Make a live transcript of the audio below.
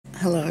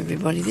Hello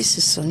everybody, this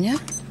is Sonya.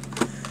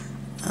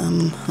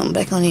 I'm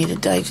back on here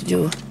today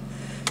to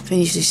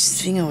finish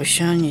this thing I was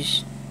showing you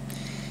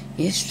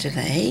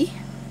yesterday.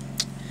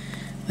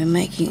 We're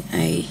making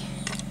a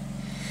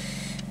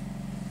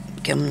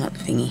gumnut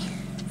thingy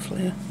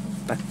flower,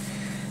 but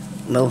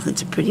well,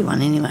 it's a pretty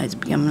one anyway. It's a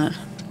gumnut.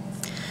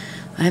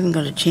 I haven't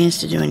got a chance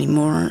to do any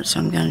more on it,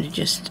 so I'm going to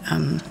just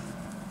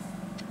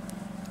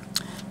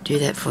do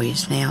that for you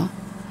now.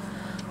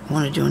 I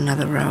want to do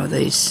another row of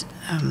these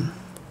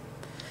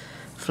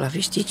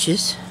fluffy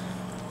stitches.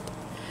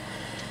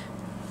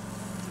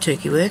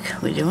 Turkey work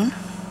we're doing.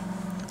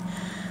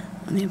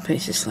 And then a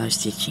piece of slow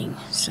stitching.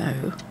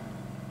 So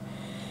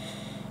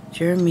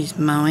Jeremy's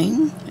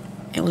mowing.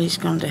 Ellie's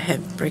gone to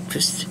have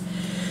breakfast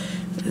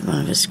with one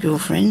of her school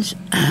friends.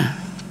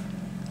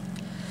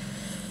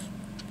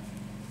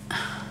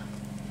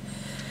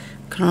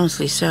 Can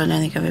honestly say I don't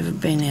think I've ever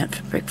been out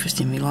for breakfast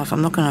in my life.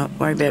 I'm not going to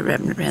worry about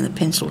wrapping it around the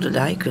pencil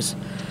today because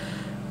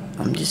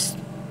I'm just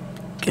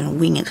going to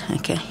wing it,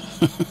 okay?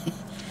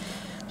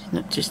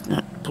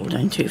 not pull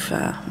down too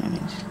far.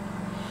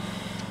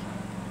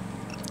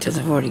 Because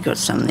I've already got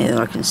some there that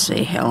I can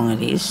see how long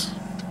it is.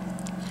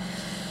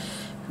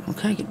 I'll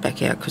take it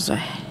back out because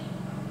I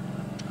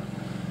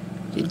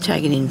did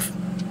take it in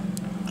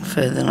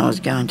further than I was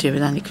going to,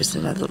 but only because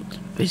that other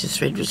piece of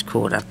thread was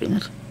caught up in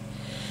it.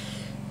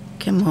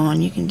 Come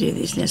on, you can do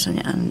this now,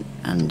 Sonia.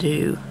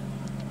 Undo.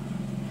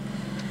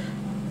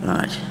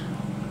 Right.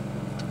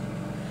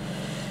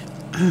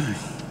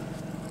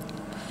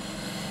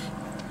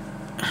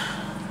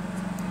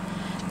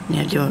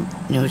 Now do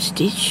a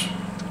stitch.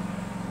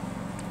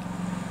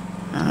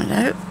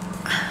 Righto.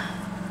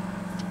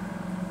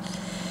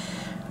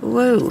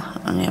 Whoa,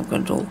 and now I've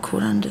got it all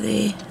caught under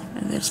there.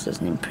 That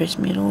doesn't impress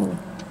me at all.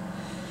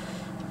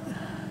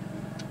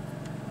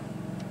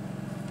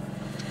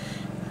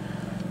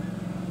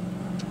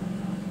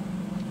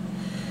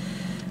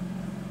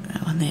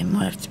 That one there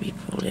might have to be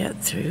pulled out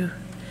through.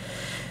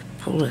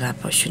 Pull it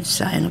up, I should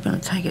say. I'm not going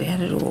to take it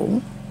out at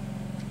all.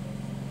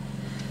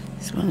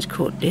 This one's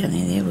caught down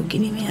there. We'll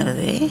get him out of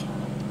there.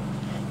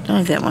 Don't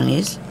know if that one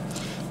is.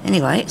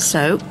 Anyway,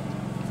 so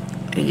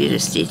we did a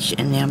stitch,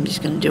 and now I'm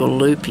just going to do a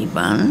loopy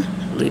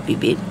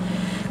bit,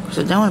 because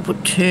I don't want to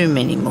put too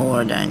many more,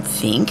 I don't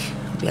think.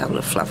 I'll be able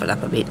to fluff it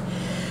up a bit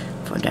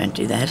if I don't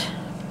do that.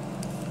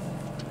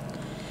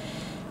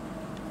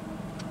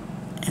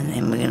 And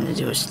then we're going to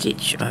do a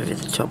stitch over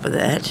the top of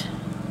that.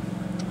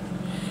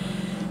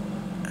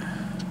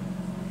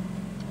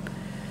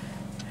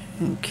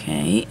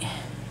 Okay.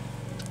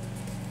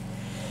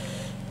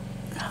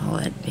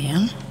 Hold that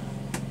down.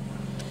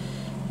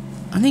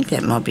 I think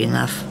that might be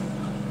enough,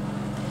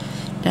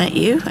 don't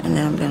you? And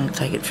then I'm going to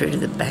take it through to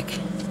the back.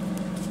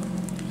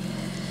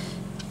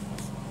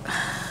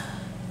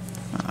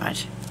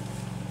 Alright.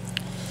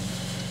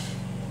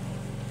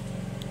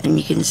 And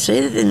you can see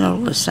that they're not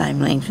all the same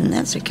length, and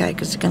that's okay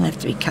because it's going to have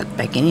to be cut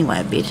back anyway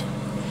a bit.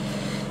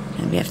 It's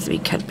going to have to be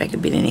cut back a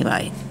bit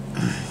anyway.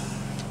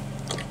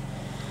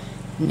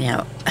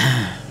 Now,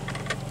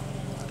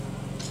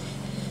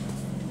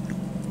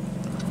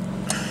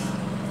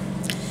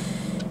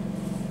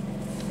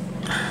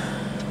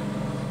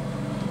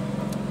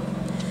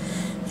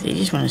 so you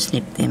just want to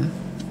snip them.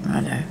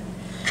 Righto.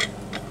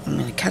 I'm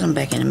going to cut them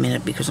back in a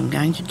minute because I'm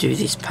going to do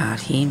this part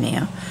here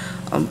now.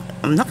 I'm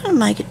not going to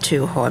make it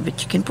too high,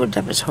 but you can put it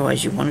up as high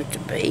as you want it to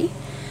be.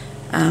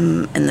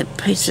 And the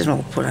piece that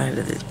I'll put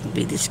over will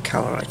be this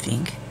colour, I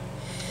think.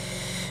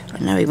 I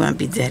know it won't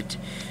be that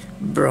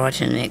bright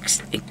and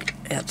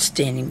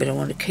outstanding, but I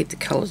want to keep the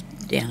colours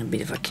down a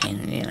bit if I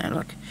can, you know,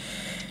 like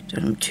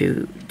don't them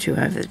too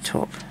over the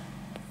top.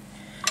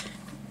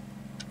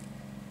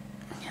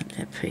 Cut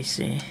that piece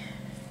there.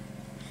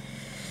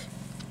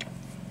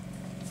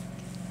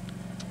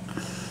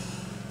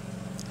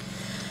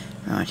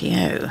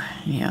 Rightio.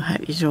 Yeah, I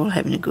hope you're all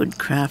having a good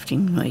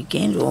crafting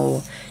weekend,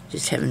 or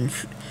just having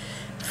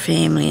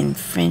family and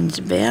friends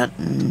about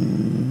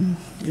and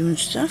doing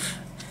stuff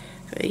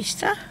for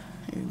Easter.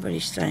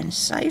 Everybody's staying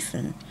safe,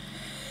 and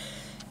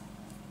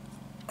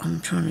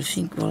I'm trying to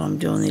think while I'm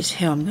doing this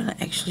how I'm going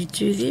to actually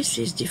do this.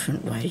 There's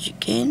different ways you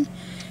can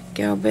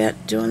go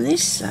about doing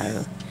this,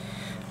 so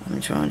I'm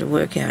trying to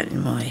work out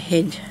in my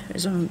head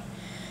as I'm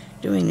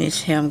doing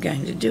this how I'm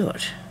going to do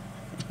it.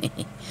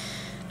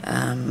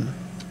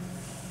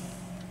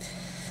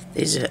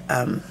 There's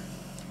a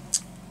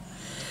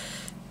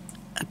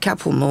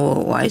couple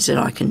more ways that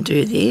I can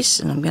do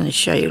this, and I'm going to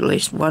show you at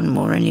least one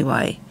more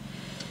anyway,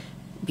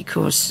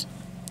 because,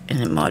 and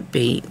it might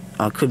be,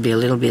 I could be a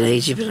little bit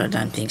easier, but I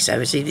don't think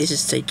so. See, this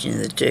is teaching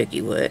the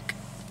turkey work,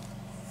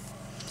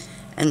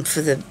 and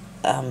for the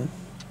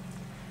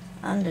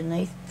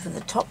underneath, for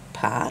the top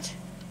part,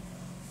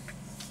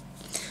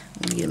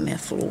 I'm going to get a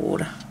mouthful of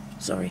water,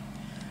 sorry.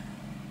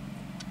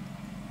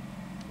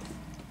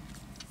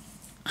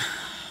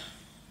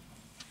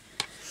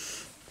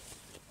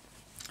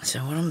 So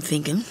what I'm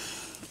thinking,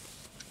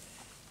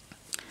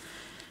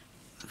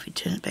 if we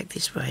turn it back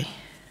this way,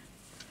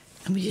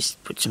 and we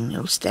just put some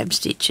little stab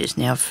stitches.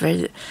 Now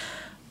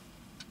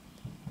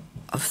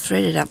I've I've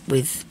threaded up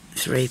with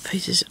 3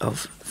 pieces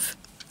of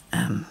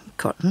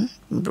cotton,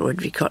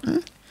 embroidery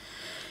cotton.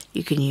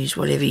 You can use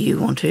whatever you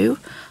want to.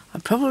 I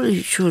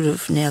probably should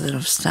have, now that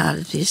I've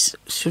started this,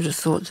 should have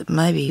thought that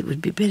maybe it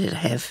would be better to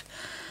have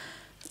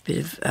a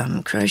bit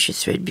of crochet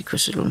thread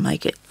because it'll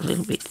make it a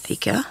little bit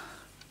thicker.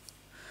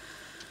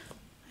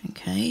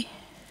 Okay.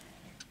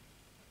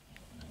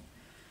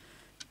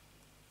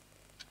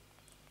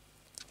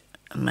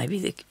 Maybe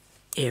the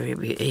area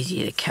will be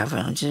easier to cover.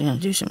 I'm just going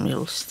to do some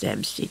little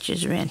stab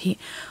stitches around here.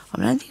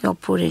 I don't think I'll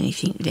put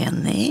anything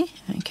down there.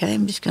 Okay,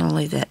 I'm just going to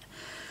leave that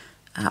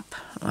up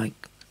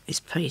like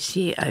this piece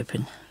here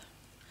open.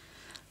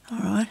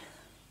 Alright.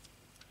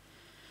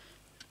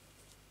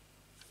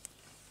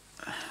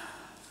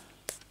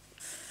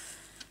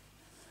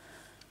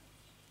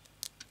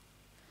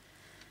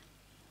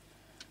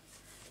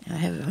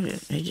 I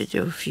need to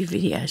do a few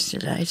videos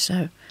today,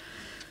 so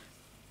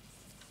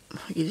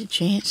if I get a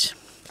chance.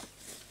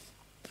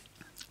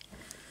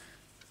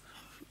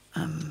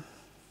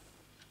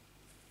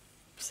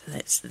 So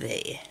that's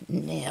there.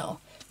 Now,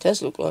 it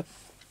does look like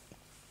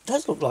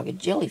a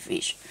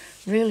jellyfish.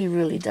 Really,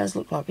 really does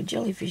look like a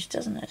jellyfish,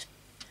 doesn't it?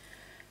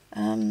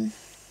 I'll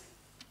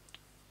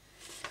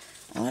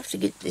have to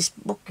get this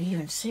book here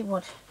and see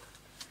what...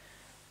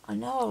 I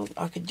know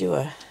I could do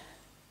a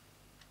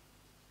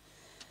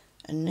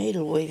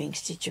needle weaving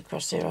stitch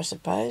across there, I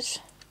suppose.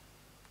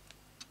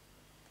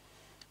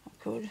 I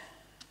could.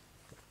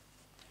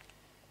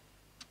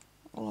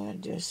 All I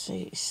do is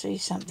see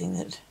something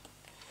that...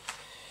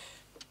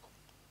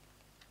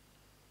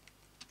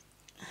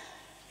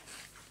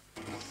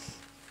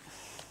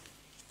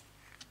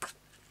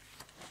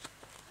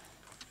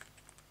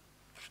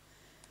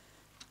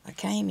 I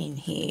came in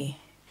here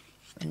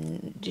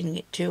and didn't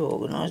get too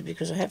organised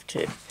because I have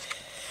to.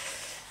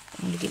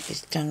 I want to get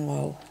this done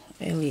while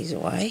Ellie's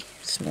away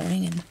this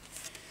morning, and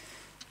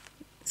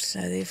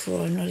so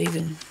therefore I've not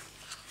even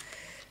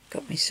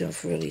got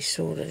myself really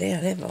sorted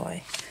out, have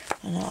I?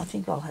 I know, I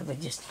think I'll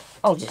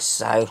just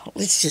sew.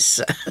 Let's just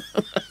sew.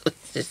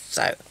 Let's just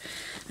sew.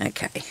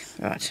 Okay,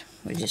 right,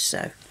 we'll just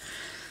sew.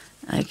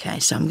 Okay,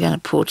 so I'm going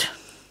to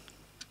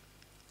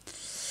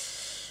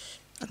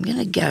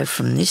go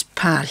from this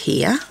part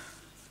here,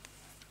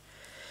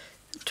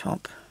 the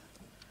top,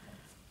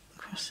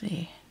 across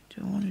there.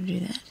 Do I want to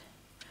do that?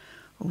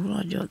 Or will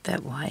I do it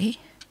that way?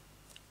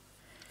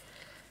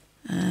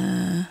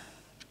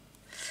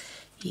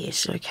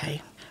 Yes,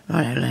 okay.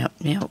 Right,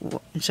 now,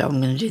 so I'm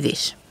going to do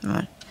this.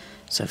 Right,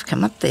 so I've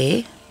come up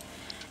there,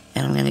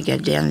 and I'm going to go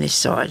down this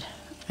side.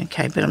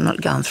 Okay, but I'm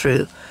not going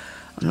through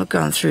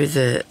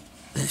the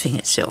thing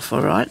itself,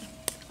 all right?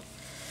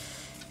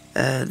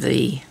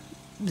 The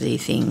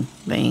thing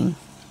being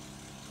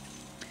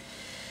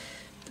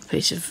the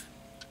piece of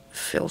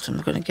felt. I'm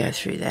not going to go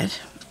through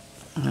that.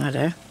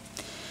 Righto.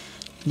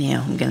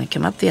 Now I'm going to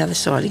come up the other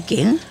side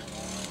again,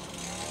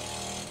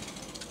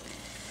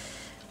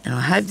 and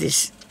I hope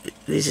this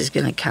is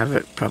going to cover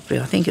it properly.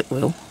 I think it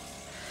will.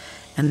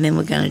 And then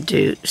we're going to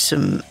do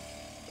some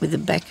with the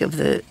back of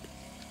the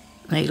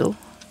needle.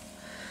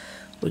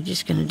 We're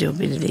just going to do a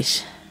bit of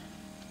this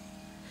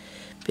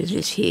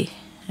here.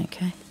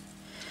 Okay.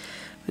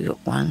 We've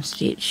got one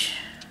stitch.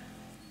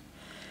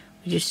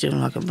 We're just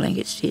doing like a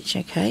blanket stitch,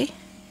 okay?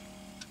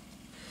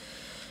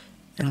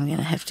 And I'm going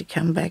to have to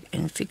come back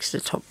and fix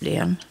the top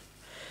down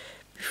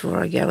before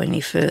I go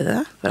any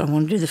further. But I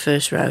want to do the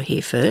first row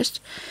here first.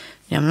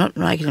 Now I'm not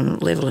making them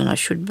level, and I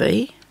should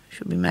be.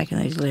 Making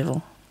these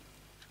level.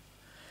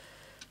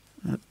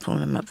 I'm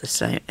pulling them up at the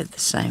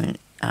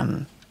same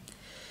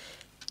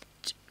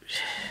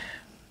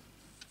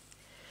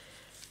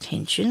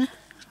tension.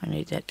 I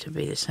need that to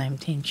be the same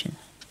tension.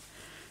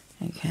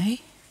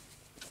 Okay.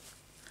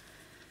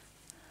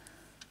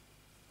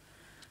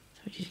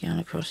 So just going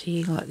across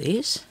here like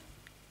this.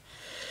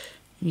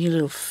 Your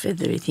little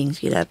feathery things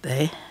get up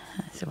there.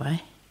 That's the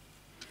way.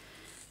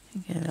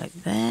 Go like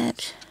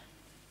that.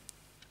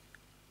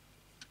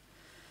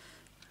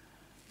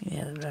 Get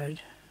out of the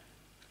road.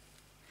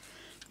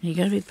 You've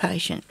got to be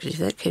patient, because if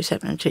that keeps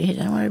happening to you,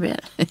 don't worry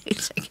about it.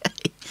 It's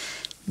okay.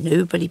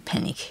 Nobody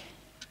panic.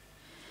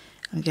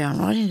 I'm going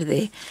right into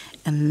there,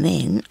 and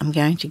then I'm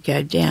going to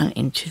go down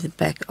into the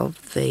back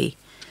of the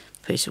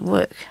piece of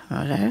work,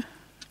 righto?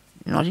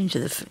 Not into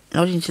the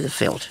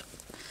felt,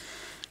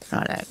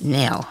 righto.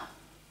 Now,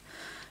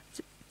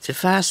 to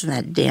fasten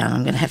that down,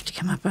 I'm going to have to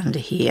come up under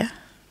here,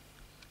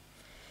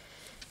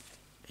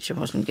 which I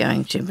wasn't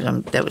going to,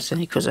 but that was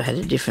only because I had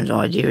a different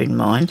idea in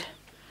mind.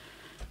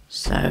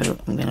 So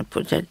I'm going to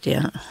put that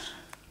down.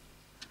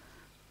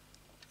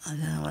 I don't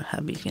know what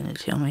hubby's going to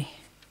tell me.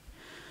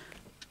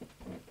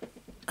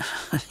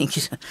 I think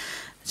it's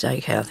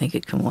okay. I think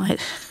it can wait.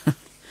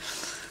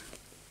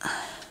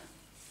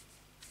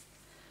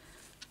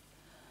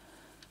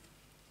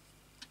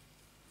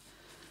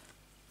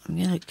 I'm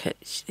going to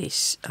catch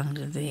this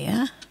under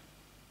there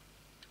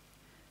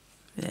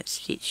with that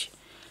stitch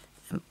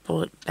and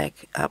pull it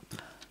back up.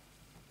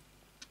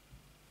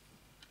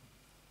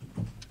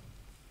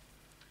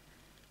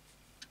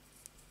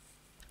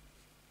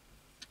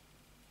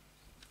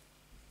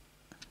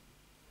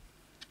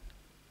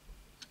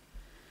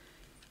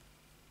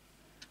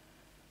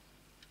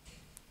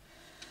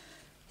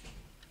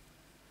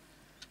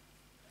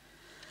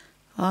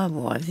 Oh,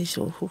 why is this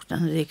all hooked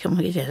under there? Come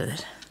on, get out of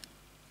that.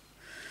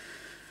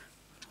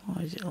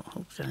 Why is it all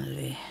hooked under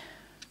there?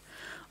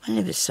 I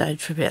never sewed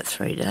for about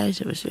 3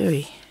 days. It was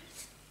very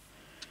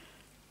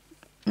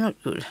not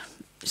good.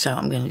 So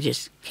I'm going to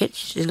just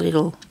catch the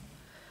little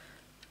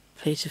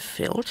piece of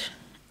felt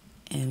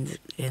in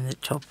the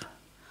top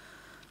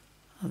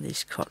of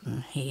this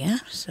cotton here,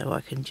 so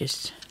I can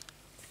just,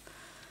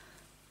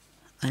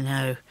 I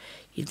know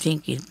you'd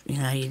think you'd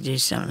do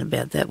something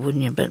about that,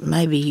 wouldn't you? But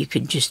maybe you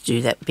could just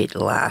do that bit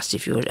last.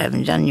 If you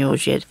haven't done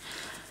yours yet,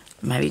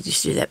 maybe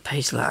just do that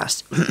piece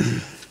last.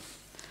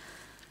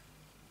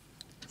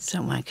 So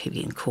it won't keep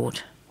getting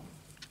caught.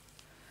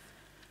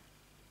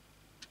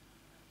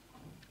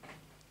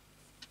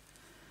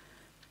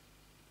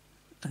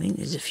 I think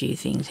there's a few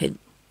things had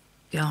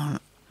going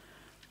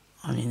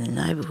on in the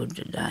neighbourhood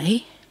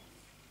today.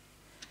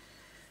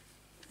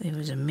 There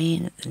was a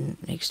man at the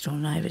next door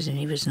neighbours and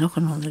he was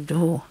knocking on the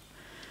door,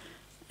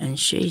 and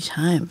she's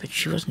home but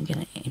she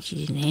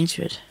didn't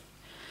answer it.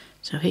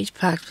 So he's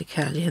parked the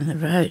car down the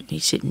road and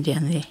he's sitting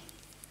down there.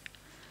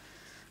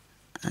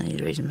 Only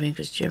the reason being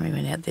because Jeremy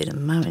went out there the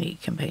moment he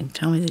came back and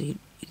told me that he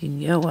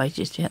didn't go away,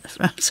 just out the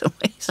front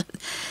somewhere. So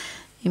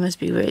he must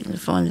be waiting to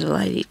find the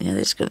lady. Now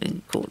that's got to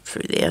be caught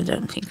through there. I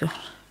don't think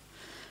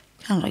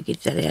can't I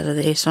get that out of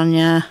there,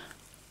 Sonya?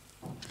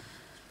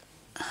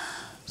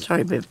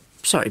 Sorry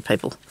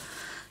people.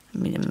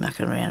 I'm going to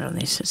muck around on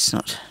this. It's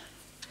not.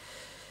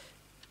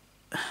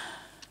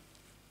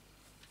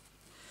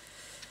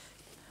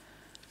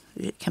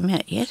 Did it come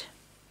out yet?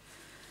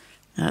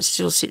 No, it's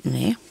still sitting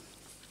there.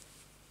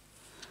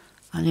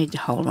 I need to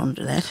hold on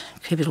to that,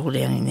 keep it all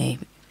down in there.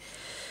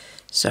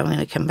 So I'm going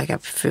to come back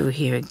up through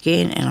here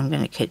again and I'm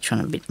going to catch on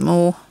a bit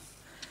more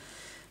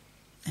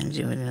and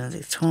do it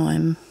another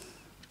time.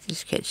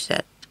 Just catch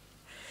that.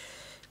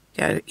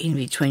 Go in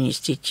between your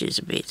stitches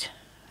a bit.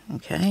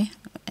 Okay.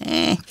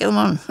 Come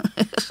on.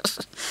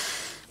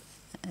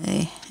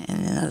 And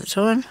another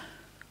time.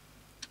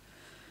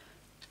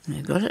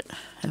 I've got it.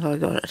 Have I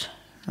got it?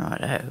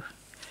 Righto.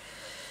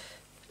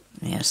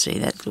 Now see,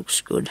 that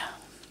looks good.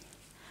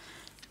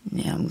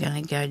 Now I'm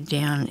going to go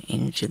down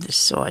into the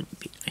side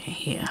bit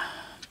here.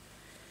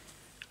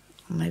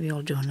 Maybe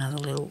I'll do another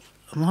little,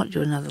 I might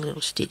do another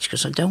little stitch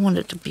because I don't want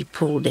it to be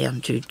pulled down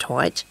too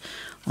tight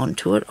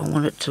onto it. I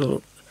want it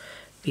to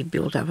be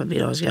built up a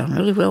bit. I was going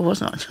really well,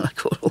 wasn't I, until I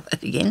caught all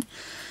that again.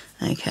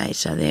 Okay,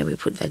 so there we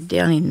put that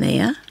down in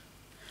there,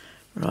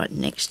 right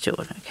next to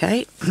it,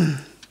 okay.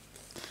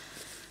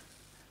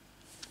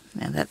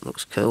 Now that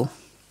looks cool.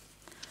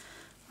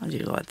 I do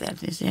like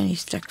that. Is there any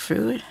stuck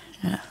through it?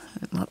 No,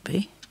 it might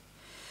be.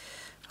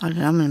 I don't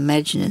know, I'm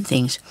imagining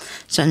things.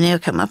 So now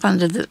come up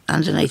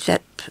underneath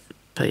that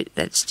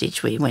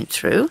stitch we went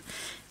through,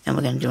 and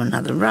we're going to do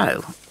another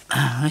row.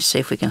 Let's see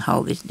if we can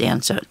hold this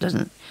down so it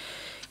doesn't.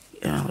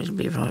 It'll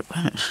be right,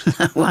 won't it?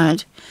 No, it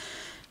won't.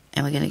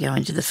 And we're going to go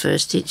into the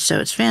first stitch. So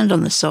it's round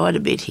on the side a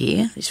bit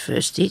here, this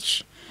first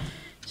stitch.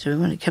 So we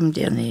want to come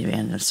down there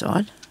around the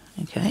side,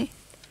 okay.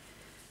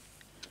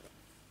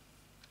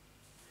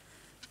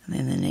 And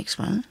then the next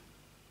one,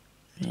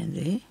 around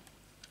there.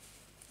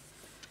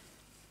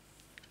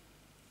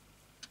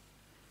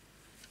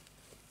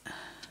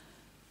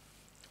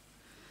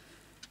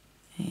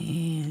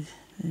 And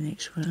the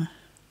next one.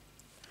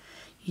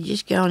 You're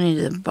just going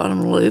into the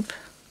bottom loop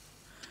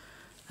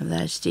of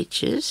those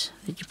stitches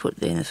that you put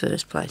there in the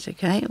first place,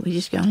 okay? We're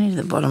just going into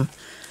the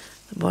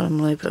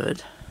bottom loop of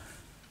it.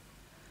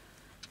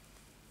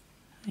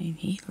 In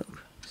here,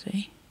 look,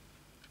 see?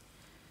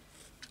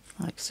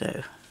 Like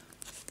so.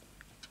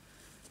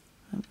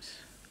 Oops.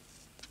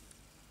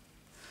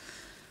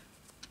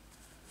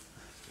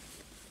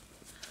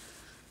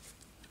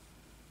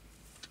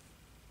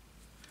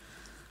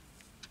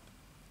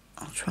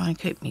 I'll try and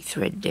keep my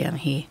thread down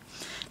here.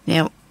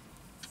 Now,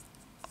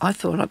 I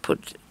thought I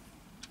put,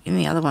 in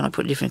the other one I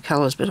put different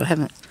colours, but I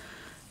haven't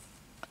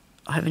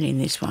in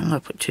this one. I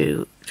put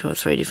two or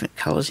three different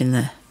colours in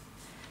there,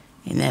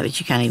 but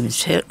you can't even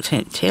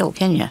tell,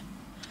 can you?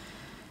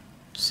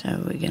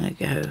 So we're going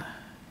to go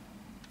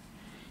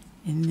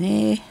in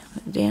there,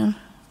 that down,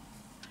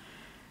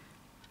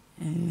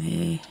 in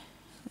there,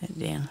 that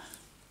down,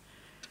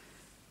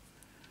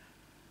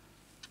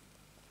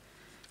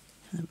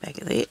 in the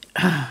back of there,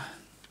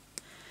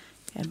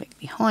 go back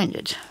behind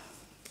it.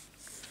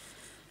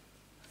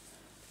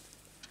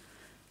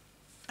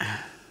 Now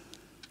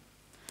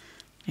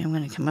I'm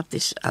going to come up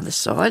this other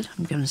side.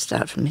 I'm going to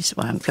start from this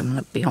way. I'm coming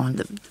up behind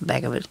the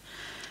back of it,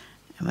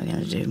 and we're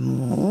going to do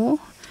more.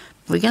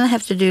 We're going to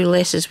have to do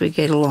less as we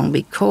get along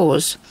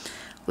because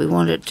we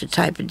want it to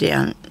taper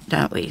down,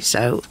 don't we?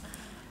 So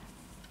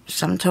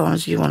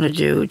sometimes you want to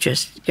do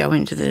just go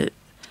into the,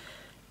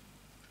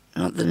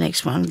 not the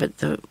next one, but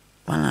the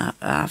one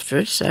after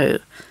it. So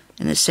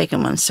in the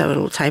second one, so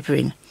it'll taper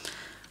in.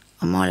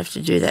 I might have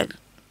to do that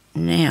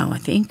now, I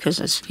think, because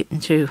it's getting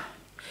too.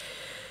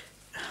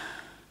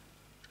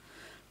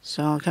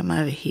 So I'll come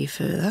over here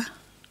further.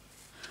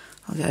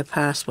 I'll go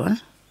past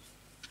one.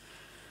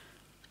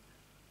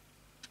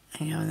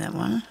 And go in that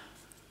one.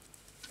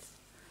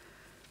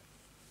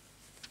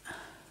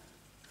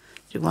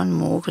 Do one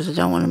more because I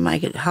don't want to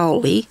make it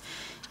holey.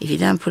 If you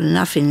don't put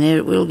enough in there,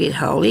 it will get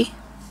holey.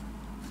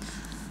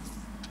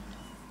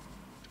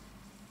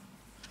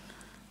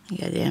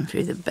 Go down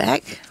through the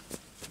back.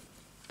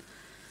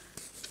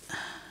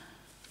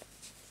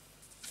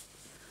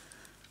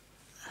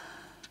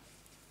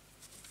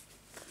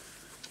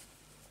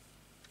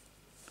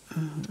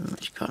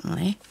 Much cotton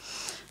there.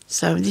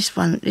 So this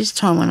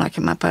time when I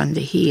come up under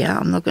here,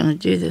 I'm not going to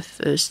do the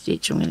first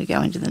stitch. I'm going to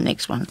go into the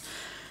next one.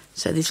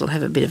 So this will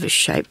have a bit of a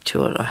shape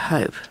to it, I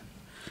hope.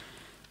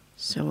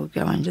 So we'll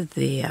go under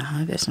there. I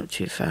hope that's not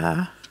too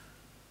far.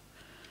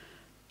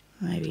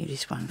 Maybe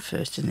this one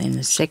first, and then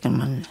the second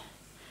one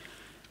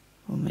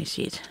will miss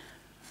it.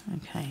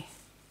 Okay.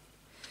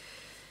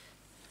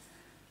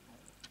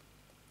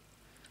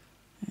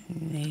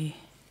 And there.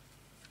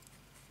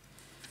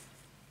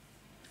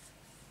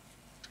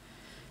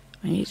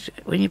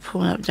 When you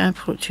pull it up, don't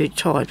pull it too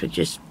tight, but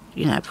just,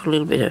 you know, put a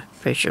little bit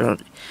of pressure on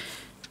it.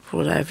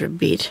 Pull it over a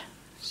bit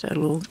so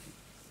it'll all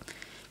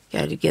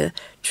go together.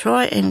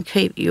 Try and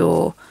keep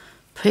your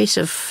piece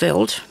of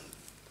felt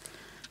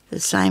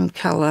the same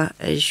colour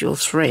as your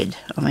thread.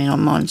 I mean,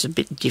 mine's a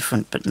bit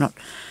different, but not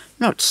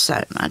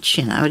so much,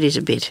 you know. It is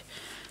a bit...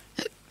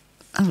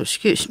 Oh,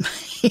 excuse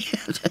me.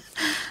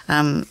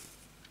 I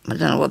don't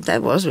know what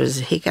that was. Was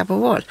it a hiccup or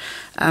what?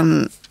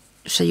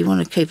 So you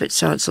want to keep it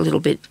so it's a little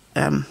bit...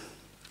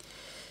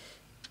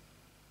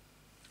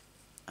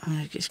 I'm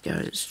going to just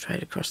go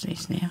straight across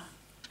this now.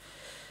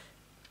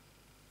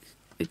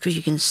 Because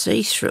you can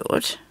see through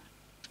it,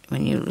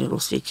 when your little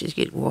stitches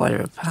get wider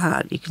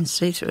apart, you can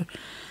see through it.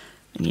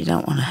 And you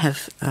don't want to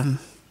have...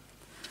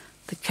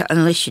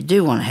 unless you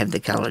do want to have the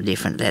colour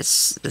different,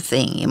 that's the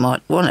thing. You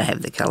might want to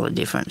have the colour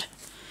different.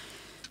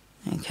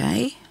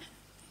 Okay,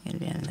 go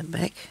down in the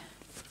back.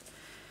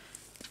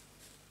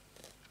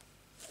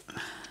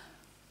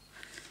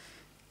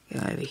 Go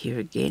over here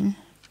again.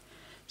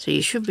 So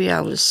you should be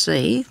able to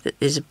see that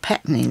there's a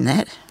pattern in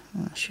that.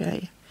 I'll show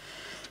you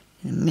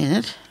in a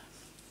minute.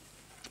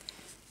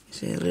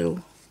 See the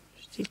little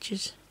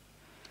stitches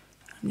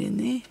in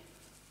there?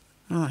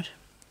 Right.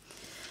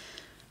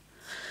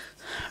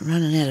 I'm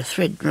running out of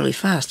thread really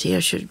fast here. I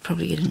should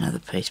probably get another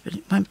piece, but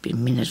it won't be a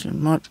minute.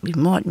 We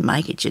might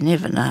make it. You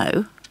never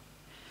know.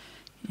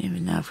 You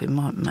never know if we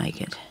might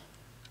make it.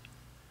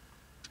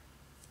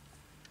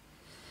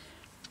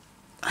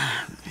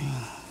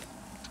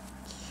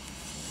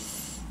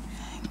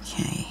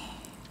 Okay.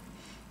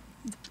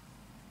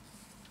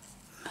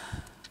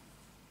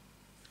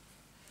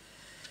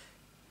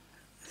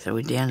 So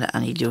we're down to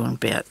only doing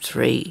about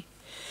three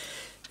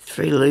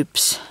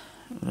loops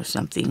or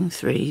something.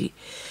 Three.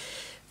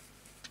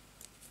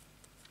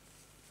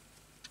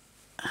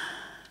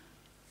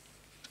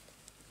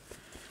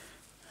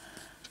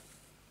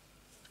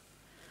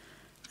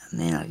 And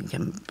then I can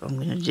come, I'm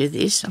going to do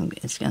this.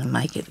 It's going to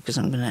make it because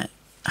I'm going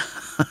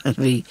to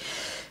be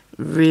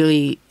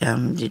really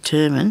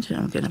determined.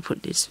 I'm going to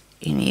put this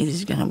in here. This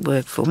is going to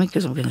work for me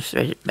because I'm going to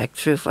thread it back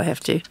through if I have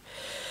to.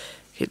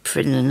 Keep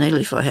threading the needle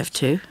if I have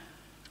to.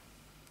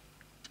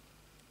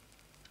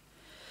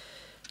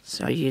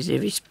 So I use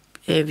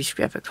every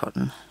scrap of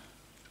cotton.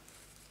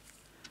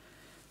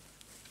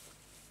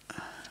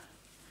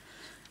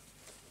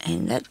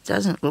 And that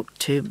doesn't look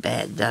too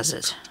bad, does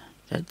it?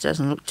 That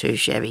doesn't look too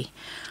shabby.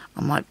 I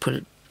might put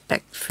it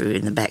back through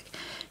in the back.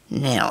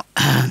 Now,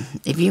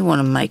 if you want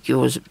to make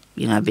yours,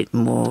 you know, a bit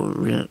more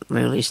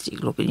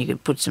realistic looking, you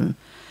could put some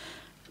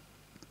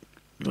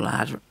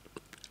light,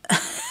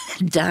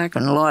 dark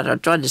and light. I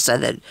tried to say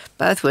that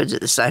both words at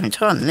the same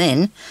time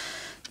then.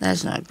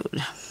 That's no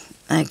good.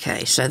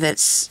 Okay, so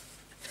that's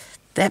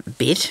that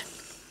bit.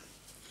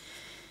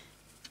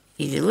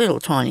 He's a little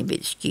tiny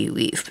bit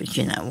skew-if, but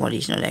you know what,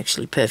 he's not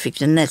actually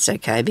perfect, and that's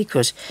okay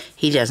because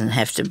he doesn't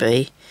have to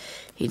be.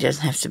 He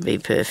doesn't have to be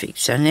perfect.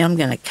 So now I'm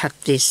going to cut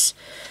this.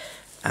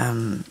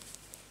 I'm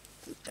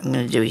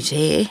going to do his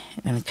hair.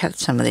 I'm going to cut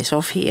some of this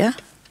off here.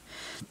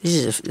 This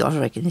is I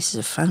reckon this is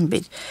a fun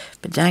bit,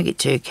 but don't get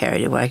too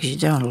carried away because you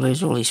don't want to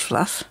lose all his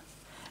fluff,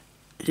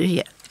 do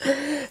you?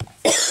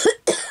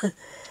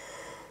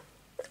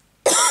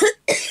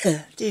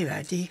 Dear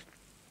oh dear.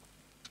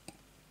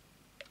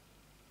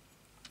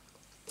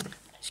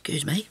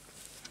 Excuse me.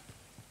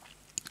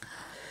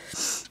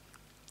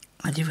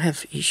 I do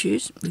have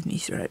issues with my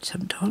throat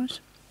sometimes.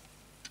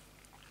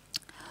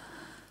 I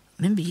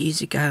remember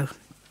years ago,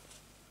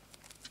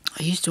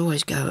 I used to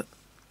always go up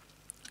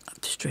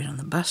the street on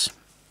the bus.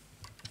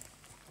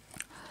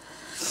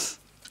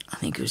 I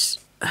think it was,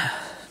 I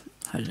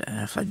don't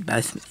know if I had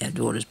both our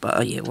daughters, but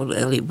oh yeah, well,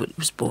 Ellie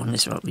was born,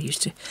 that's right, we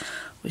used to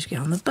always go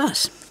on the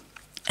bus.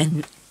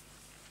 And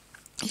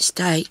this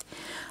day,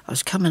 I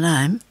was coming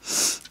home,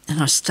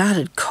 and I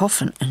started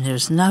coughing, and there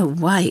was no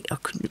way I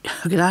could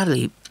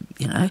hardly,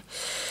 you know.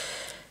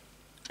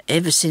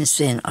 Ever since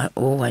then, I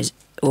always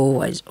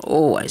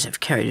have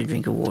carried a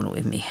drink of water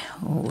with me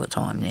all the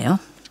time now.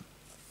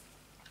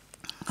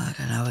 I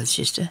don't know, it's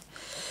just a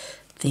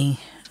thing,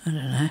 I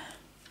don't know.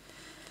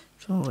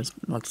 It's always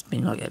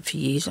been like that for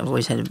years. I've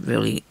always had a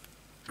really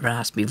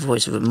raspy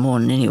voice of a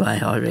morning anyway,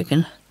 I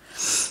reckon.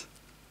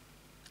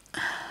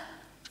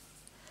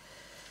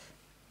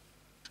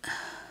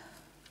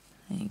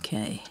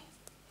 Okay.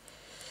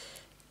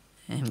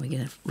 And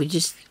we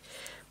just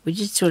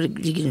sort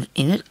of dig in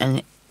it,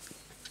 and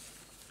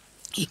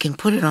you can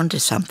put it onto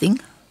something.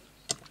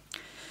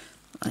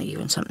 Like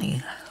even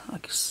something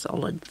like a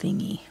solid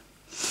thingy.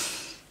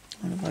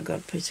 What have I got?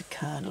 A piece of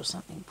card or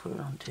something? Put it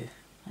onto,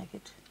 make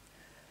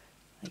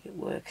it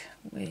work.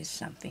 Where's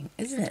something?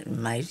 Isn't that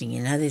amazing?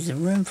 You know, there's a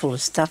room full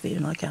of stuff here,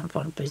 and I can't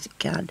find a piece of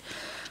card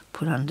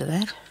put under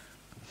that.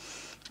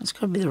 It's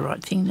got to be the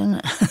right thing, doesn't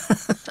it?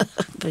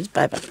 Piece of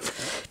paper.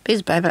 Piece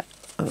of paper.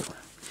 Oh.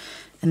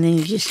 And then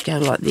you just go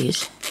like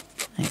this,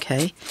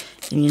 okay?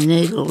 And your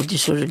needle will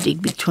just sort of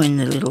dig between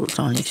the little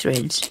tiny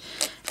threads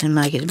and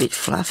make it a bit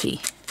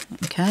fluffy,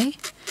 okay?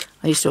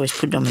 I used to always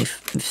put it on my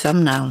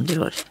thumbnail and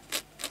do it.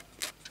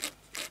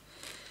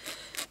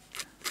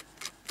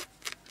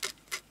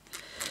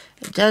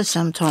 It does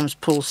sometimes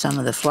pull some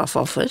of the fluff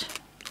off it.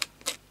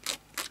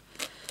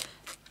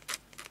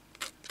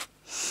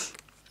 So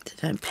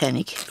don't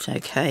panic, it's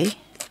okay.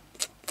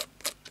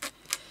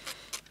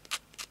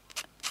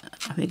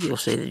 I think you'll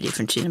see the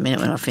difference in a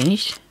minute when I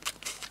finish.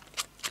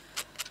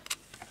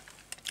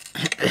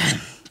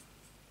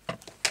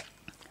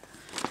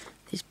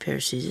 This pair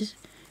of scissors,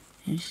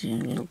 and just a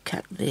little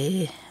cut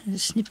there, and a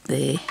snip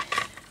there.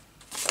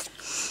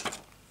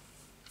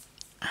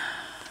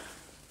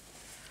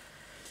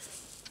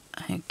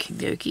 Okie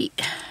dokie.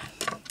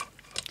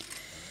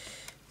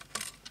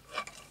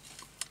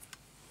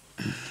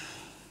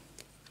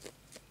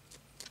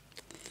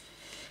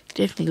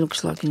 Definitely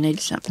looks like he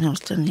needs something else,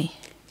 doesn't he?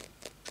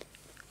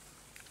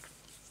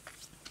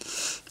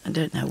 I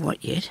don't know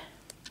what yet.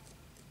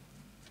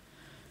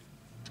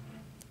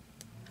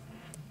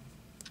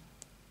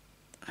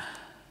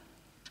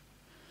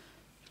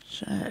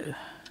 So,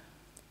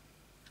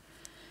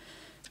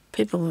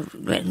 people were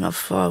letting off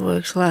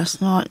fireworks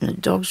last night and the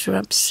dogs were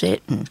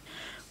upset, and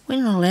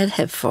we're not allowed to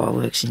have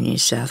fireworks in New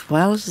South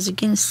Wales. It's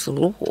against the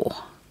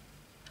law.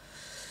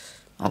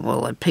 Oh,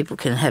 well, people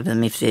can have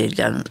them if they're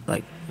done,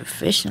 like,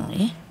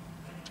 professionally.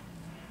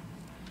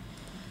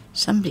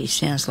 Somebody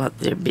sounds like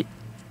they're a bit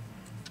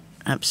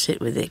upset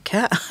with their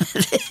car.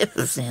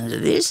 The sound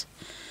of this,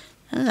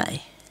 aren't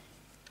they?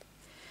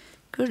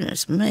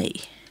 Goodness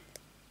me.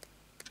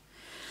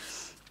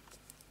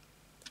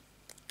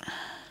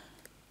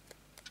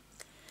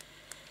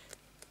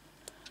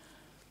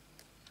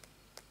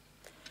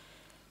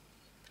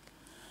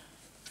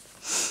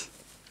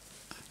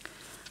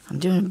 I'm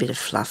doing a bit of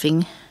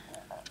fluffing.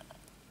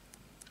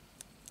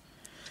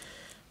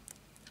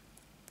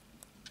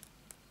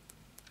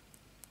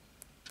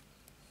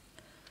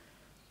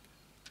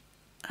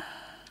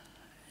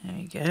 There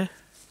we go.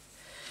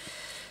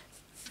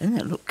 Doesn't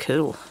that look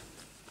cool?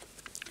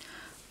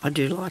 I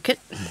do like it.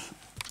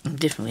 I'm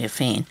definitely a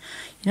fan.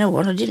 You know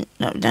what? I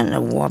don't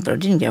know why, but I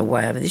didn't go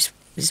way over this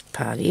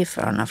part here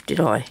far enough, did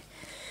I?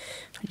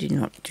 I did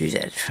not do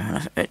that far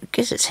enough. I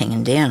guess it's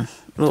hanging down.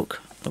 Look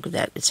at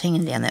that. It's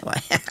hanging down that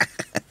way.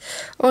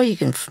 Or you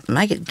can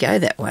make it go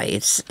that way.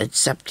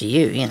 It's up to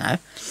you, you know.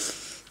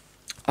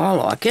 I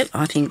like it.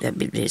 I think that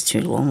bit there's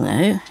too long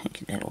though.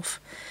 Get that off.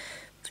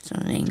 It's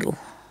on an angle.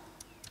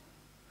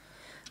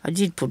 I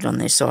did put it on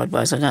there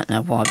sideways. I don't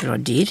know why, but I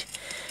did.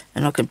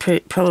 And I could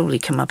probably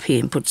come up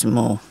here and put some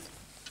more,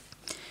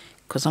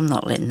 because I'm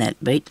not letting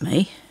that beat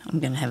me. I'm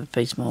going to have a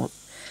piece more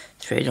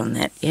thread on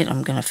that yet.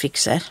 I'm going to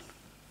fix that.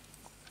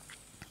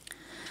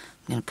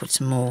 I'm going to put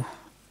some more,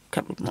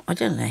 couple more. I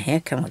don't know how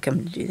come I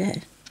come to do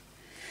that.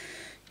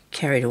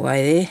 Carried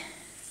away there.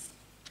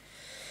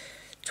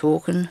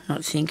 Talking,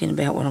 not thinking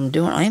about what I'm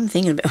doing. I am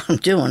thinking about what I'm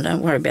doing.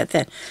 Don't worry about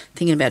that.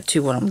 Thinking about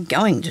too what I'm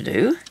going to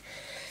do.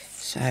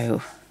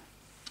 So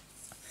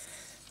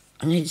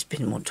I need to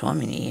spend more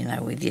time in here, you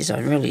know, with this. I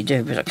really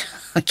do, but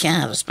I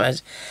can't, I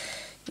suppose.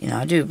 You know,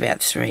 I do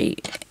about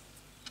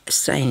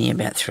stay in here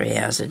about 3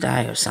 hours a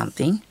day or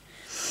something.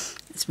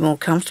 It's more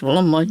comfortable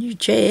on my new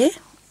chair,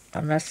 I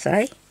must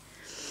say,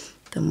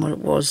 than what it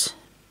was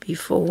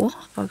before.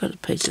 I've got a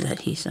piece of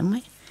that here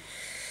somewhere.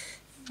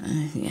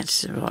 I think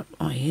that's the right.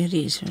 Oh, yeah, it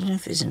is. I don't know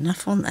if there's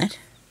enough on that.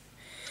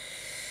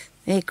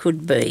 There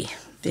could be.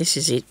 This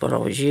is it, what I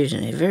was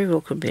using. There very well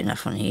could be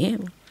enough on here.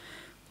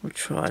 We'll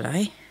try it,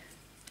 eh?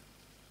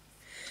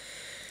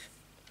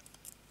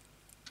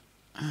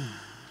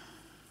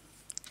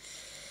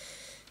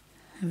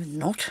 Have a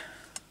knot.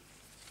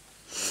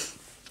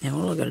 Now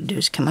all I've got to do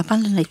is come up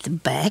underneath the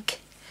back.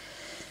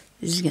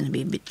 This is going to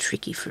be a bit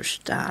tricky for a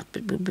start,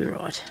 but we'll be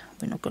right.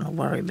 We're not going to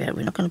worry about it.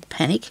 We're not going to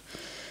panic.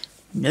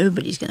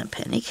 Nobody's going to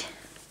panic.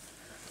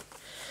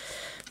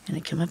 I'm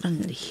going to come up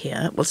under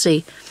here. Well,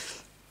 see,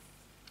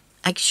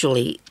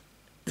 actually,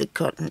 the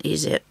cotton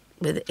is out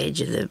where the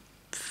edge of the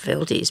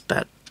felt is,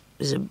 but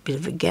there's a bit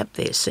of a gap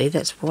there. See,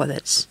 that's why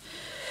that's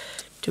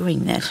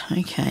doing that.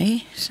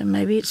 Okay, so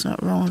maybe it's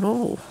not wrong at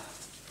all,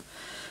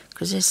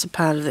 because that's the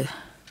part of the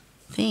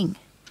thing.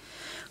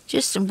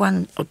 Just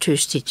 1 or 2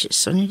 stitches.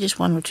 So only just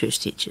 1 or 2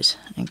 stitches.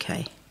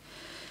 Okay.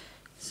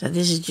 So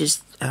this is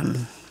just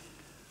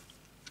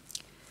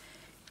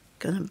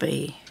going to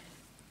be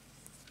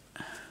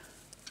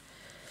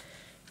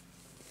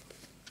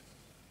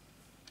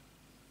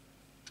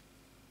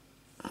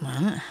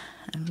one.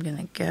 I'm going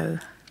to go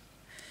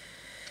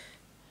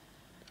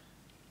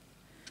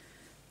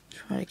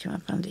try to come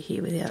up under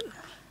here without,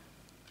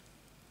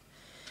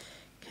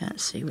 can't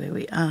see where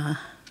we are.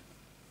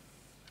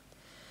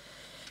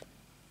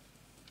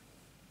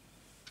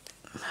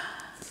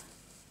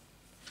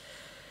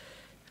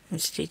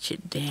 And stitch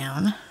it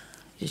down.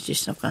 It's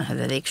just not going to have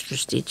that extra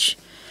stitch,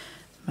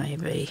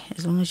 maybe,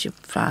 as long as you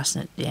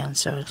fasten it down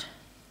so it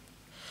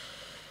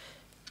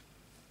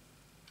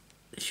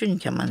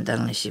shouldn't come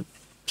undone unless you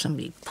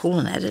somebody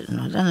pulling at it,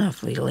 and I don't know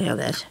if we allow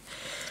that.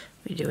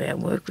 We do our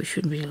work, we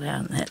shouldn't be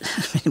allowing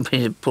that.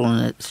 Anybody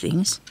pulling at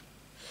things.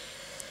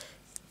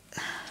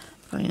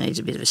 Probably needs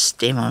a bit of a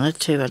stem on it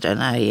too, I don't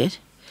know yet.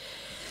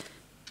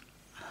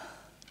 I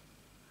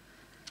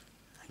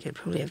could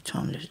probably have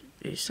time to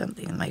do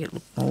something and make it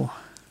look more.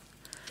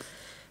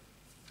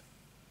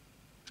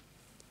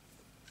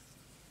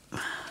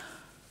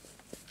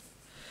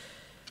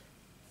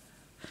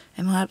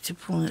 Am I up to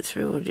pulling it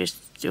through or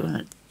just doing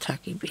a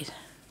tucky bit?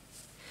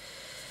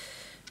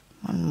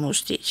 One more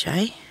stitch,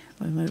 eh?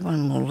 We move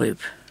one more loop.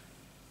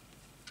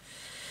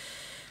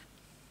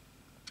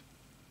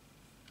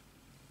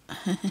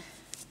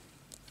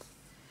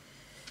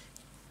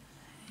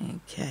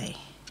 Okay.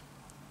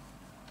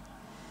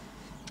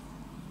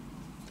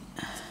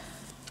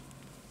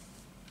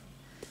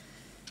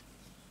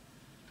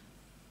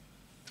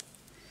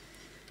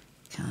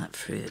 Come up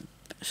through the,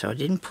 so I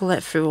didn't pull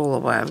that through all the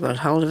way. I've got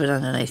hold of it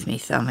underneath my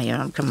thumb here,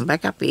 and I'm coming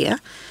back up here,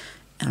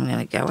 and I'm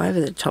going to go over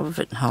the top of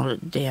it and hold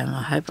it down.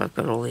 I hope I've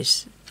got all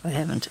this. I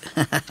haven't.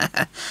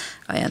 I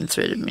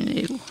unthreaded my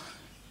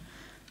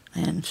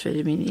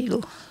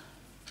needle.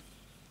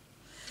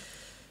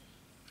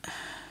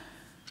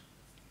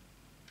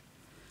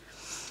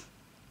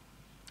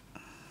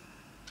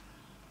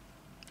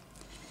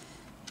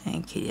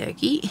 Okie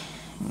dokie.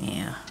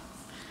 Now,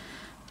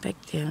 back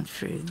down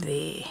through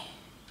there.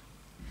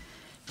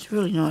 It's a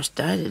really nice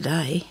day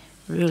today.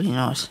 Really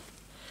nice.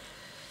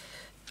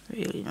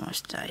 Really nice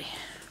day.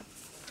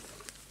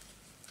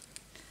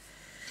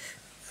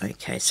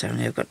 Okay, so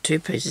now I've got two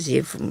pieces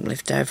here from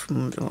left over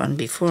from the one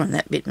before and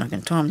that bit, and I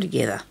can tie them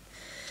together.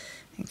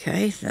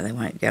 Okay, so they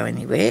won't go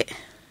anywhere.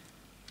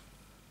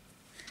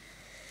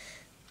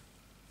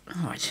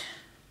 Right.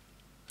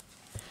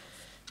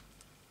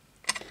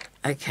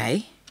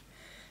 Okay,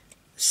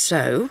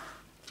 so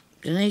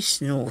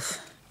Denise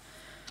North,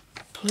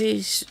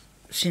 please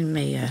send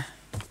me an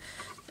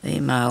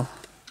email.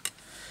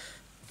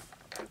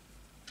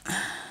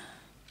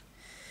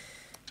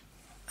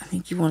 I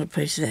think you want a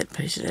piece of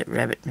that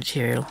rabbit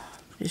material.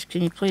 Just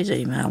can you please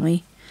email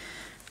me?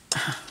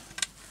 I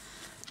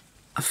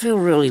feel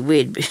really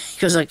weird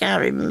because I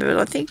can't remember,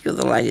 but I think you're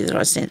the lady that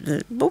I sent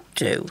the book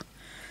to.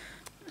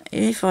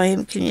 If I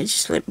am, can you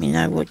just let me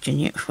know what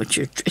your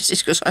address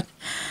is? Because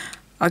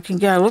I can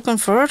go looking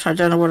for it. I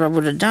don't know what I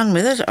would have done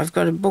with it. I've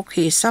got a book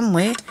here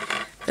somewhere,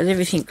 but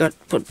everything got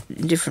put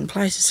in different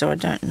places, so I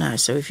don't know.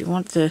 So if you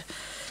want a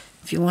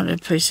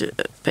piece of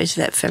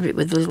that fabric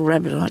with a little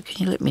rabbit on it,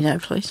 can you let me know,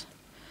 please?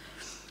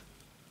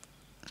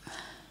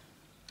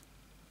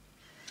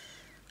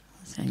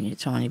 Only a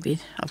tiny bit.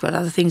 I've got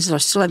other things that I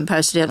still haven't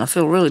posted out and I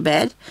feel really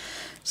bad,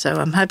 so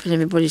I'm hoping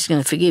everybody's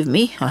going to forgive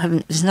me.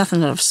 There's nothing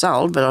that I've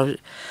sold, but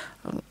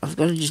I've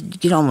got to just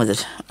get on with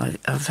it.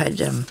 I've had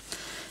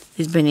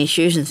there's been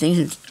issues and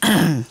things,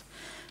 and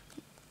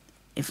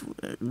if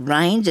it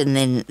rained, and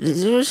then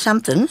there's always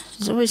something,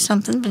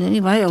 but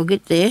anyway, I'll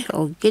get there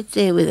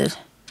with it.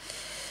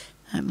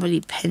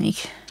 Nobody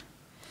panic.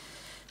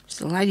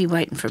 There's a lady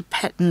waiting for a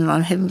pattern, and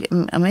I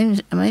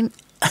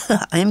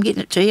am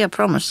getting it to you, I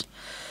promise.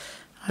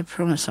 I'll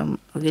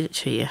get it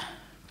to you.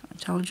 I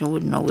told you I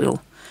would and I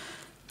will.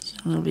 It's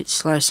a little bit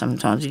slow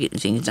sometimes getting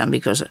things done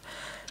because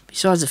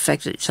besides the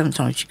fact that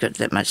sometimes you've got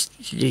that much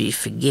to do, you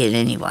forget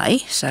anyway.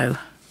 So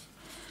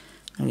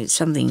it's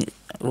something,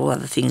 all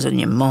other things on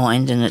your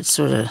mind, and it's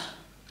sort of,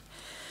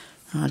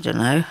 I don't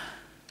know,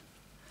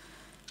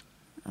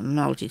 I'm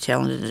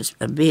multi-talented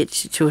a bit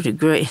to a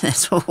degree,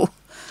 that's all.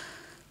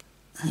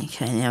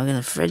 Okay, now I'm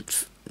going to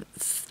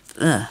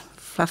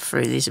fluff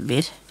through this a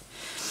bit.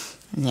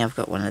 Now I've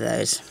got one of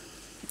those.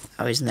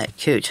 Oh, isn't that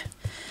cute?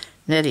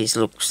 That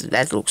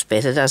looks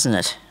better, doesn't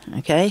it?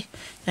 Okay,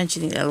 don't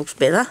you think that looks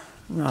better?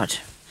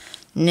 Right.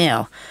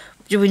 Now,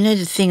 do we need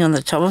a thing on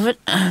the top of it?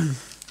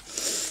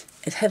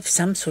 It have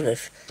some sort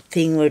of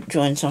thing where it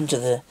joins onto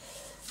the,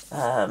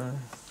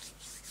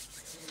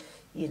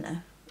 you know.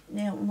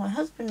 Now, my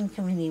husband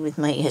came in here with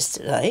me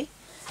yesterday,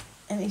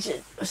 and I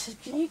said,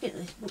 can you get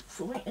this book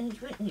for me? And he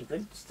went and he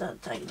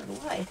started taking it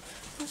away.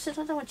 I said,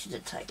 I don't want you to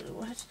take it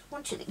away. I said, I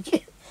want you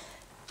to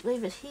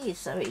leave it here.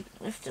 So he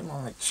left them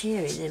on the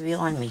chair there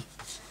behind me.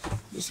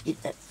 Just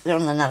get that. They're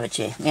on another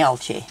chair, my old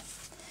chair,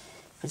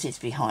 because it's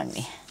behind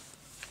me.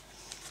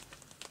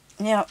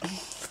 Now,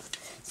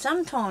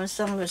 sometimes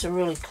some of us are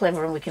really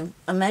clever and we can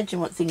imagine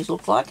what things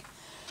look like,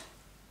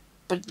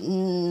 but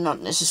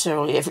not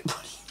necessarily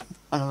everybody.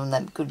 one of them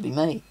that could be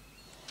me.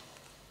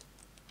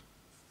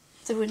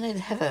 So we need to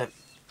have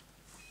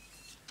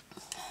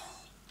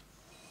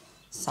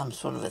some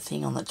sort of a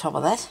thing on the top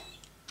of that.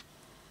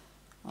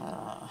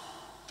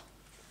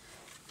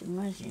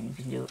 Imagine you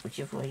can do it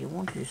whichever way you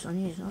want to,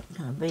 Sonya. There's not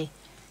going to be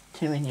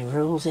too many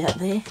rules out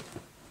there.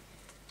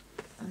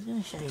 I was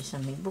going to show you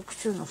some of my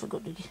books too, and I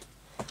forgot to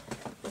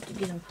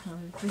get them. I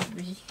was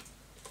pretty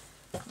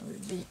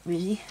busy.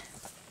 Busy.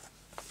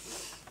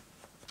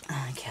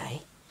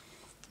 Okay.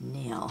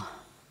 Now.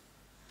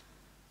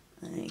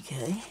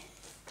 Okay.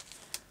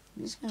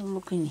 I'm just going to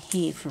look in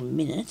here for a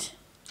minute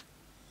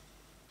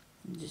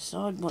and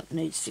decide what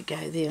needs to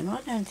go there. And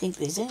I don't think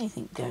there's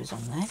anything that goes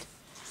on that.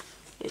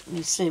 Let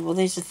me see. Well,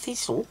 there's a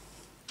thistle.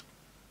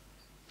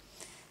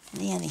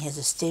 And he only has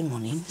a stem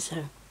on him, so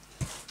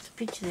there's a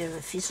picture there of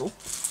a thistle.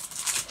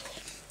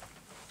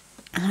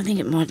 And I think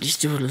it might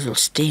just do a little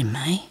stem,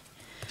 eh?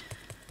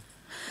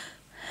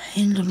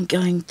 And I'm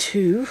going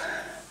to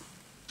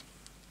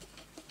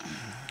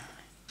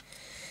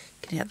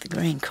get out the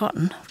green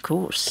cotton, of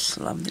course,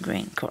 love the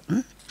green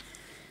cotton,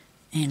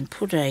 and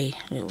put a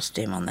little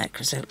stem on that,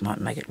 because that might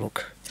make it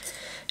look,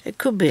 it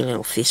could be a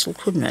little thistle,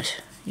 couldn't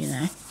it, you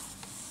know.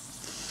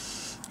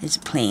 There's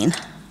a plan.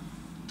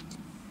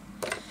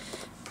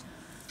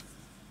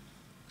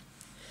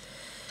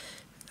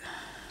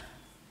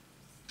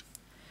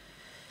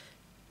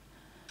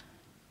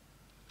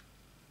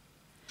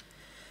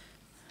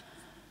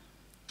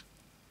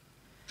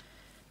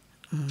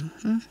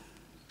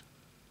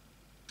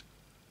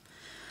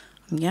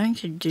 I'm going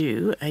to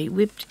do a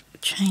whipped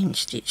chain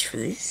stitch for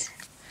this.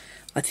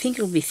 I think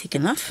it'll be thick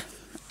enough.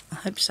 I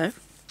hope so.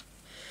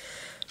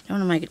 Don't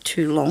want to make it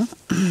too long.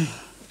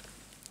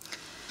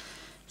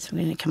 So I'm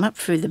going to come up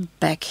through the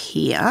back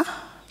here,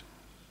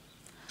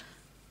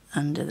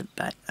 under the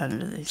back,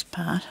 under this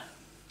part.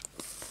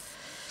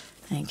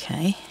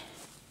 Okay.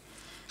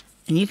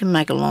 And you can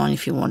make a line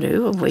if you want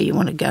to, of where you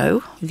want to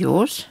go with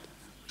yours,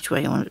 which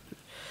way you want it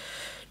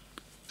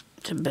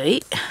to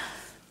be.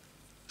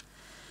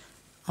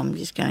 I'm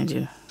just going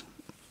to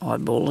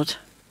eyeball it.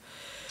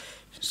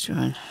 Just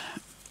try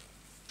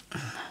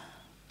and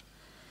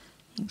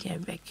go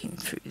back in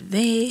through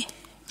there,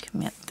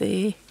 come out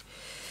there,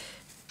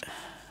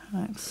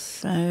 like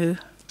so.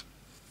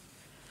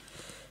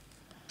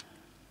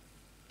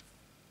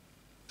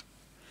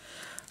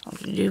 I'll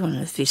do one of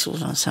the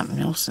thistles on something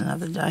else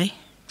another day.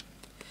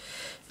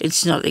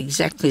 It's not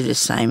exactly the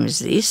same as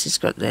this. It's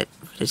got that.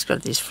 It's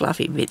got this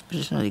fluffy bit, but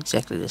it's not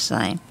exactly the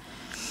same.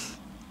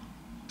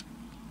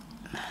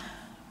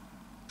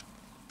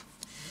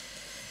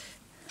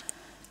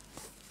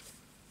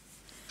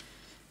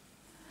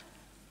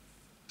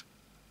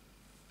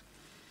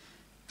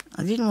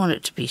 I didn't want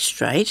it to be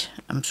straight.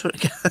 I'm sort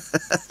of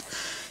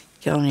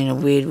going in a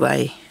weird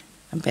way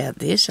about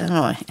this, aren't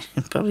I?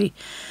 Probably.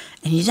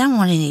 And you don't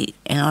want any,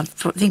 and I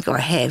think I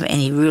have,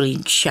 any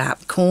really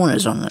sharp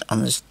corners on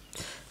it.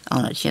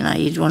 You know,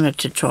 you'd want it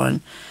to try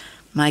and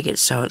make it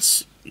so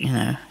it's, you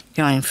know,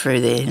 going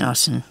through there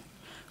nice and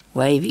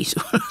wavy,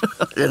 sort of.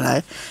 I don't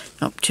know,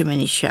 not too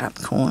many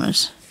sharp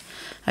corners.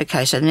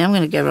 Okay, so now I'm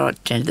going to go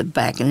right down to the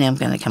back, and now I'm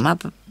going to come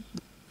up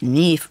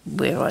near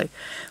where I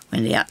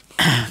went out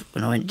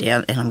when I went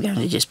down, and I'm going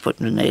to just put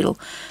the needle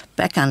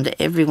back under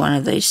every one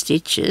of these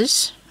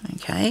stitches,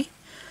 okay,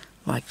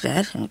 like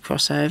that, and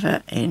cross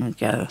over and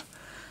go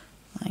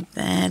like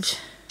that,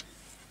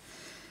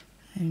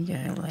 and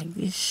go like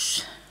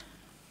this.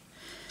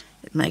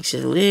 It makes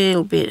it a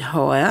little bit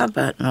higher,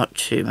 but not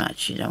too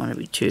much. You don't want to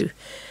be too,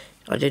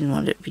 I didn't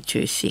want it to be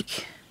too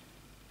thick.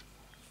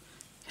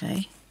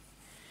 Okay.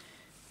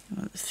 I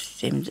want the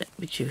stems to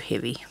be too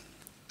heavy.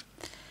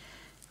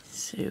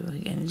 So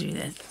we're going to do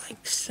that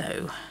like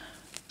so.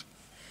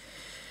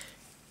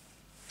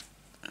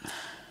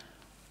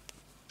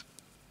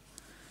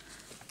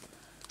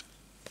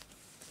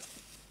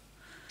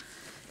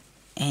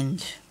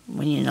 And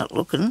when you're not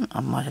looking,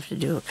 I might have to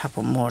do a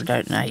couple more, I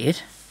don't know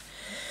yet.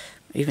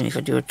 Even if I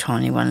do a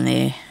tiny one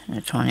there and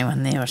a tiny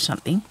one there or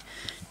something,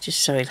 just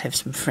so he'll have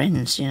some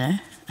friends, you know.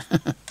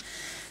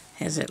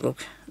 How's that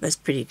look? That's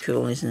pretty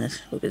cool, isn't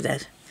it? Look at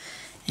that.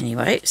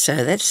 Anyway,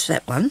 so that's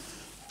that one.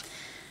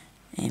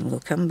 And we'll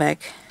come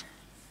back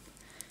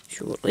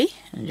shortly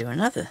and do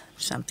another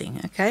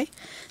something, okay?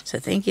 So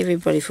thank you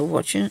everybody for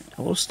watching.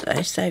 All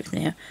stay safe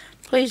now.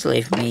 Please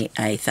leave me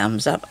a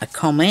thumbs up, a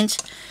comment,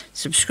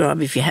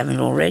 subscribe if you haven't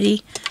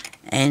already,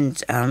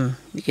 and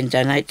you can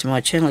donate to my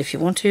channel if you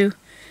want to.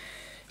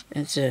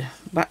 There's a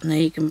button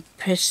there you can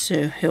press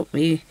to help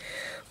me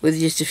with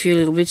just a few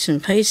little bits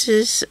and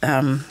pieces.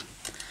 But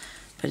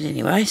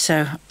anyway,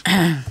 so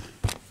there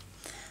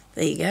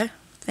you go.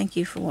 Thank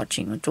you for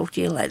watching. I'll talk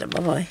to you later.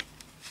 Bye-bye.